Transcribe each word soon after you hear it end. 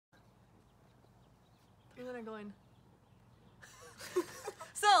And then I'm going.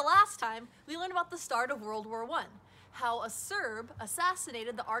 So last time, we learned about the start of World War I, how a Serb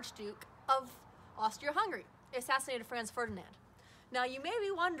assassinated the Archduke of Austria-Hungary, assassinated Franz Ferdinand. Now you may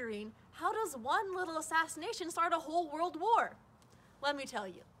be wondering, how does one little assassination start a whole world war? Let me tell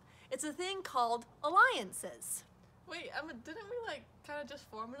you. It's a thing called alliances. Wait, didn't we like kind of just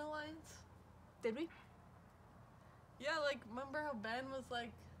form an alliance? Did we? Yeah, like remember how Ben was like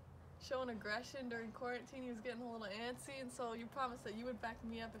showing aggression during quarantine? He was getting a little antsy, and so you promised that you would back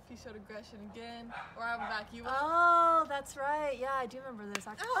me up if he showed aggression again, or I would back you up. Oh, that's right. Yeah, I do remember this.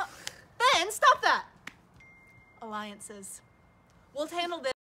 Actually. Oh, Ben, stop that! Alliances. We'll handle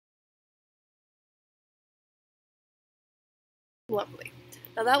this. Lovely.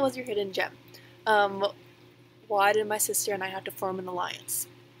 Now that was your hidden gem. Why did my sister and I have to form an alliance?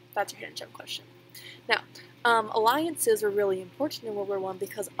 That's your hidden gem question. Now, alliances were really important in World War I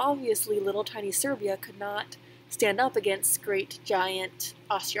because obviously little tiny Serbia could not stand up against great giant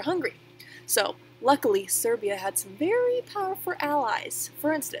Austria-Hungary. So, luckily, Serbia had some very powerful allies.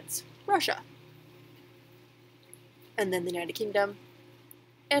 For instance, Russia. And then the United Kingdom,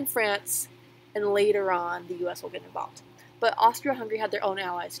 and France, and later on the US will get involved. But Austria-Hungary had their own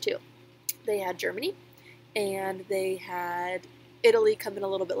allies too. They had Germany, and they had Italy come in a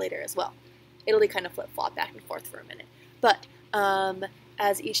little bit later as well. Italy kind of flip-flopped back and forth for a minute. But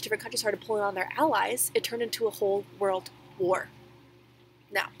as each different country started pulling on their allies, it turned into a whole world war.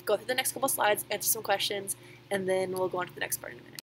 Now, go through the next couple slides, answer some questions, and then we'll go on to the next part in a minute.